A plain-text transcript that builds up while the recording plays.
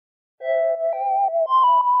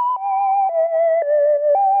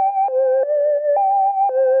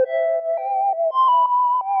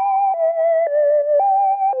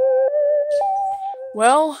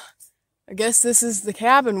Well, I guess this is the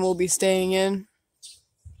cabin we'll be staying in.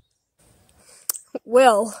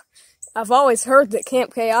 Well, I've always heard that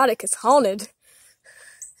Camp Chaotic is haunted.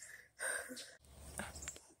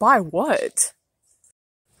 By what?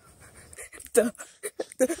 The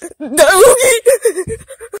Oogie!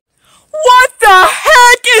 What the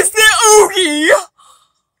heck is the Oogie?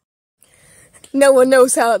 No one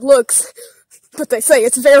knows how it looks, but they say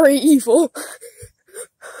it's very evil.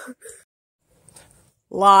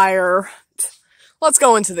 Liar. Let's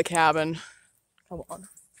go into the cabin. Come on.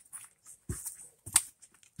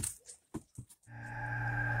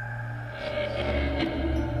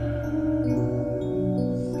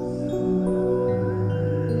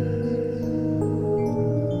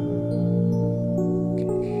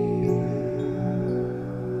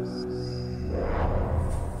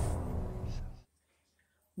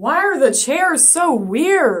 Why are the chairs so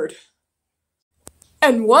weird?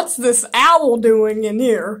 And what's this owl doing in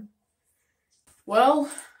here? Well,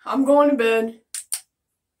 I'm going to bed.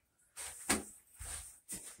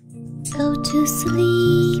 Go to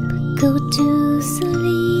sleep,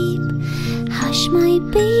 hush my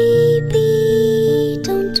baby,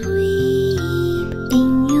 don't weep.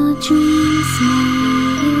 In your dreams may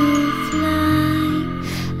you fly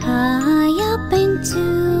high up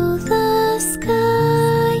into the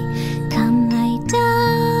sky. Come lie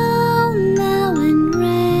down now and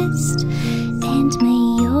rest, and may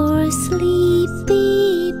your sleep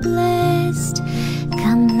be blessed.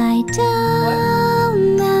 Come lie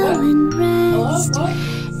down now and rest,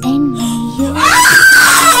 and may your sleep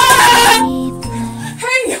be blessed.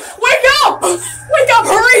 Hey, wake up! Wake up,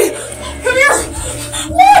 hurry! Come here!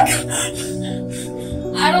 Look!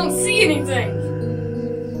 I don't see anything.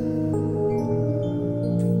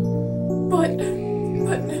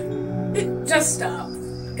 Just stop.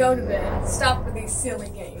 Go to bed. Stop with these silly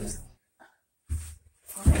games.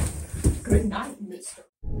 Good night, mister.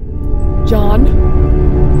 John,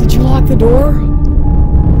 did you lock the door?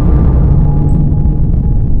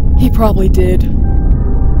 He probably did.